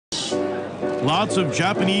Lots of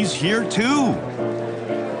Japanese here too.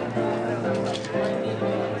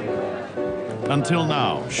 Until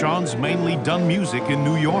now, Sean's mainly done music in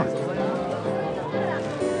New York.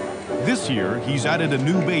 This year, he's added a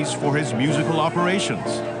new base for his musical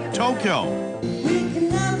operations, Tokyo.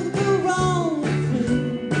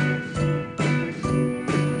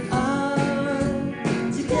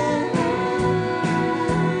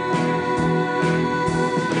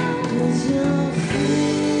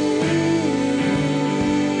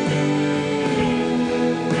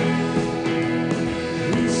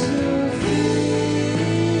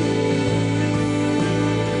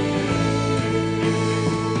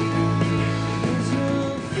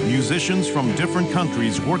 Musicians from different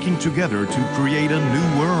countries working together to create a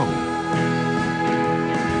new world.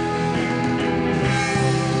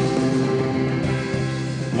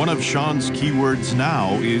 One of Sean's keywords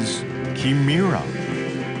now is chimera.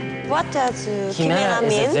 What does Chimera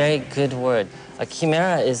mean? is a very good word. A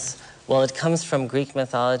chimera is, well, it comes from Greek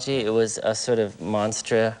mythology. It was a sort of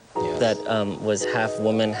monster that was half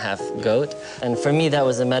woman, half goat. And for me, that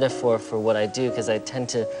was a metaphor for what I do, because I tend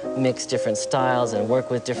to mix different styles and work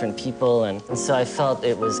with different people. And so I felt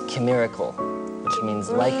it was chimerical, which means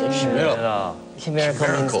like a chimera. Chimerical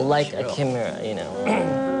means like a chimera, you know.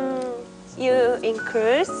 You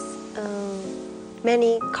include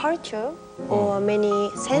many culture or many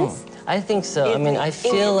sense? I think so. I mean, I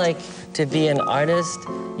feel like to be an artist,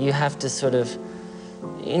 you have to sort of,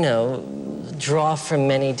 you know, draw from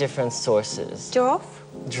many different sources. Draw?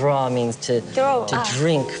 Draw means to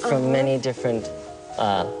drink from many different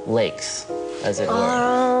lakes, as it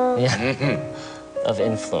were. Yeah. Of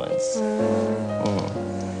influence.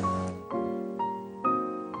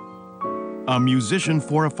 A musician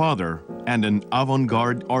for a father and an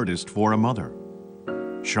avant-garde artist for a mother.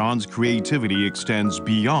 Sean's creativity extends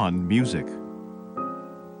beyond music.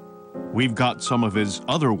 We've got some of his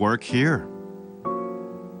other work here.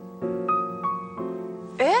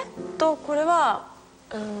 これは、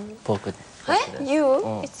僕。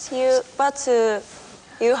You? It's you, but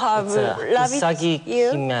you have rabbit. うさぎ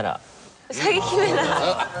キメラ。うさぎキメ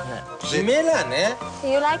ラ。キメラね。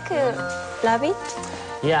You like rabbit?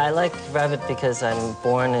 Yeah, I like rabbit because I'm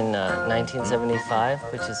born in 1975,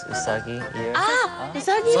 which is Usagi year. う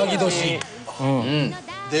さぎ。うさぎ年。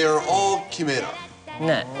They are all chimera.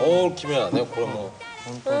 ね。all キメラね、これも。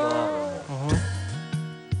本当だ。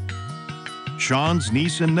Sean's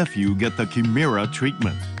niece and nephew get the chimera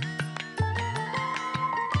treatment.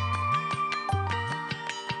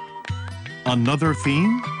 Another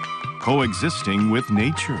theme? Coexisting with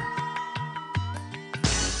nature.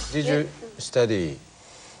 Did you study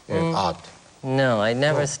art? No, I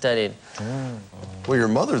never studied. Well, your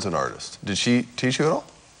mother's an artist. Did she teach you at all?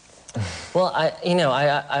 Well,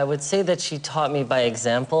 I would say that she taught me by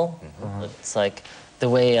example. It's like the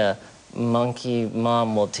way a monkey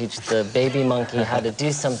mom will teach the baby monkey how to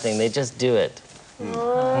do something. They just do it.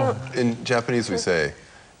 In Japanese, we say,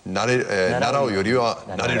 narau yori wa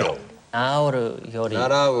narero. 習うより。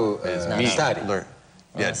習う、study. Learn.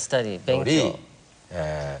 Yeah. Study, 勉強。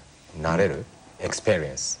慣れる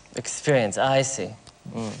experience. Experience, I see.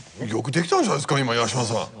 よくできたんじゃないですか、今、八嶋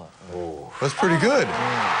さん。That's pretty good.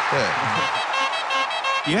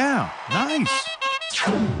 Yeah, nice.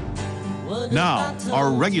 Now, our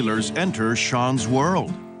regulars enter Sean's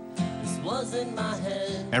world.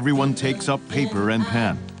 Everyone takes up paper and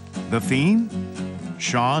pen. The theme?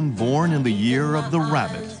 Sean born in the year of the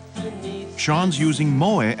rabbit. Sean's using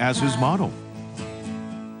moe as his model.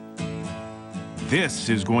 This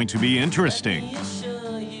is going to be interesting.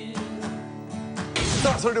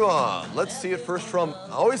 さあ、それでは、Let's see it first from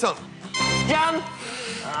葵さん。じゃん。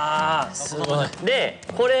ああ、すごい。で、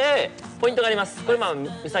これポイントがあります。これ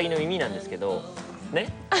ウサギの耳なんですけど、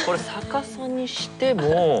ね、これ逆さにして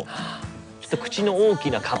もちょっと口の大き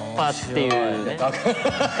なカッパっていうね。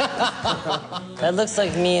That looks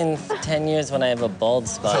like me in 10 years when I have a bald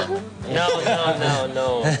spot.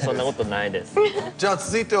 No, そんなことないです。じゃあ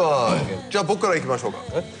続いては、じゃあ僕から行きましょうか。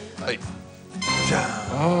はい。じゃ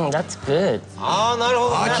あ。That's good. ああ、なるほ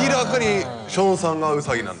ど。明らかにショーンさんがウ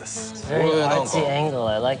サギなんです。Very artsy angle.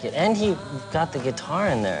 I like it. And he got the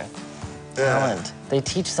guitar in there. Talent. They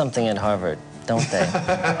teach something at Harvard, don't they?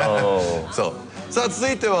 そう。さあ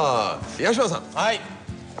続いては八嶋さん。はい。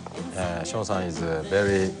ショーンさん is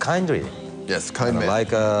very kindly. Yes, kind man.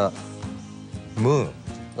 Like a moon.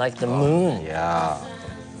 Like the moon. Yeah.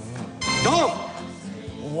 ドン。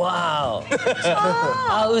Wow.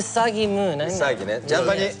 あ、うさぎムーン。うさぎね。ジャ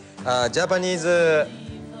パニーズ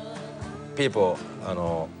people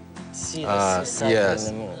See this うさぎ in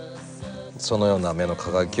the moon. そのような目の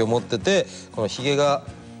輝きを持ってて、このひげが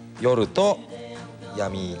夜と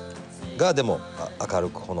闇がでも明る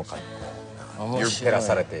くほのかに面白い。照ら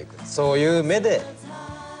されていく、そういう目で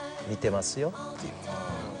見てますよっていう。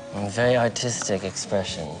Very artistic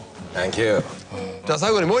expression. Thank you. じゃあ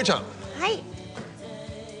最後に萌ちゃん。はい。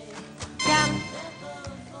じゃ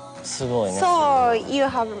ん。すごいね。So you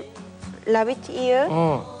have rabbit ear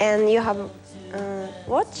and you have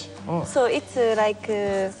watch. So it's like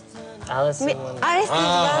Alice in Alice in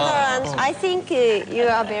Wonderland. Wonderland. I think you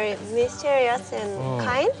are very mysterious and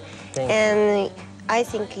kind, Thank you. and I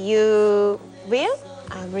think you will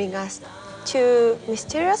bring us to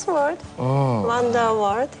mysterious world, wonder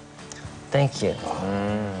world. Thank you.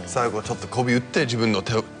 最後ちょっと媚び打って自分の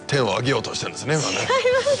点を上げようとしてるんですね今ね。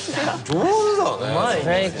上手だね。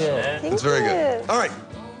Very good. Thank It's very good. you. All right.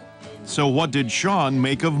 So what did Sean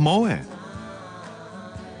make of Moe?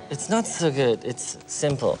 It's not so good. It's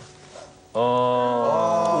simple.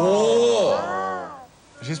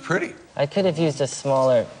 She's pretty. I could have used a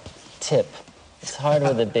smaller tip. It's hard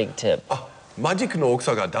with a big tip. マジックの大き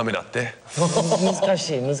さがダメだって。難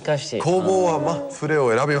しい、難しい。工房はそれ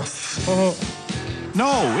を選びます。No,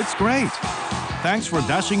 it's great. Thanks for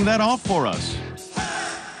dashing that off for us.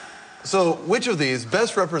 So, which of these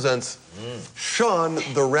best represents Sean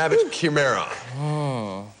the Rabbit Chimera?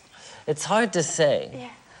 It's hard to say. Yeah.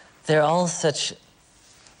 They're all such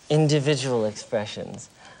individual expressions.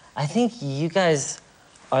 I think you guys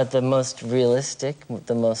are the most realistic,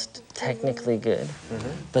 the most technically good.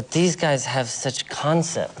 But these guys have such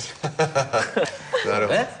concept. なる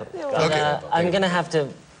ほど。Okay. I'm gonna have to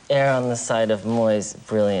err on the side of Moy's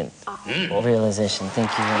brilliant realization. Thank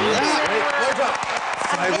you very much.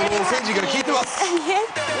 最後のお返事から聞いてます。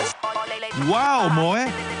 Wow, Moe!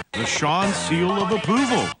 The Sean seal of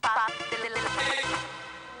approval.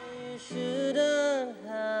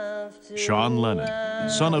 Sean Lennon,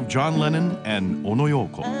 son of John Lennon and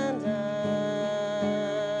Onoyoko.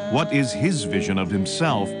 What is his vision of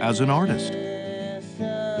himself as an artist?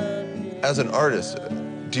 As an artist,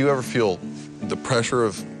 do you ever feel the pressure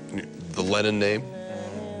of the Lennon name?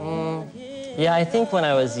 Yeah, I think when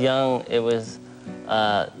I was young, it was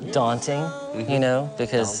daunting, you know,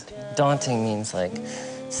 because daunting means like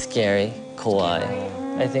scary,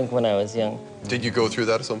 kawaii. I think when I was young. Did you go through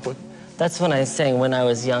that at some point? That's when I was saying when I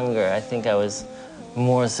was younger, I think I was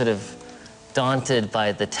more sort of daunted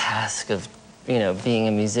by the task of, you know, being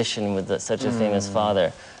a musician with such a famous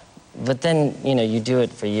father. But then, you know, you do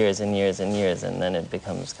it for years and years and years, and then it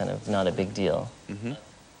becomes kind of not a big deal.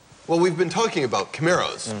 Well, we've been talking about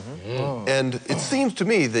chimeras, and it seems to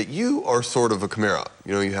me that you are sort of a chimera.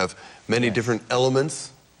 You know, you have many different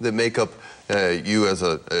elements that make up you as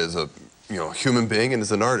a human being and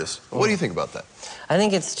as an artist. What do you think about that? I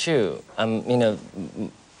think it's true. You know,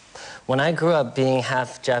 when I grew up, being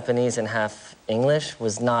half Japanese and half English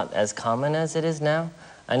was not as common as it is now.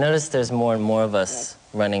 I noticed there's more and more of us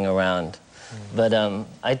running around. But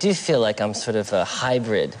I do feel like I'm sort of a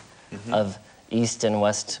hybrid of East and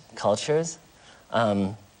West cultures.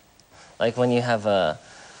 Like when you have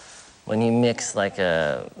when you mix like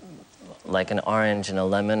an orange and a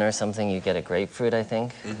lemon or something, you get a grapefruit, I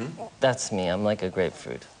think. That's me. I'm like a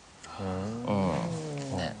grapefruit.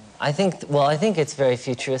 Yeah. I think it's very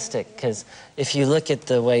futuristic, because if you look at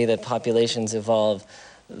the way that populations evolve,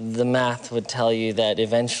 the math would tell you that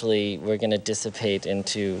eventually we're going to dissipate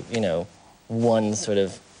into, you know, one sort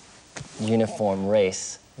of uniform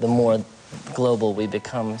race, the more global we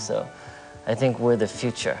become. So I think we're the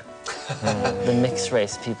future. The mixed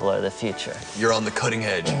race people are the future. You're on the cutting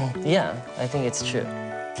edge. Yeah, I think it's true.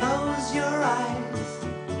 Close your eyes.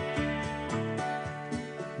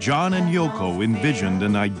 John and Yoko envisioned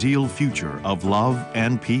an ideal future of love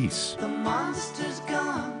and peace. The monster's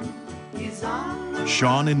gone. He's on the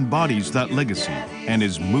Sean embodies that legacy and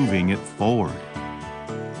is moving it forward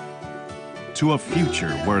to a future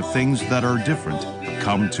where things that are different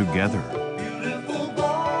come together. beautiful boy.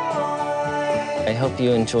 I hope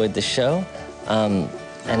you enjoyed the show,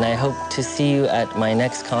 and I hope to see you at my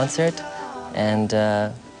next concert, and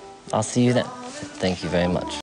I'll see you then. Thank you very much.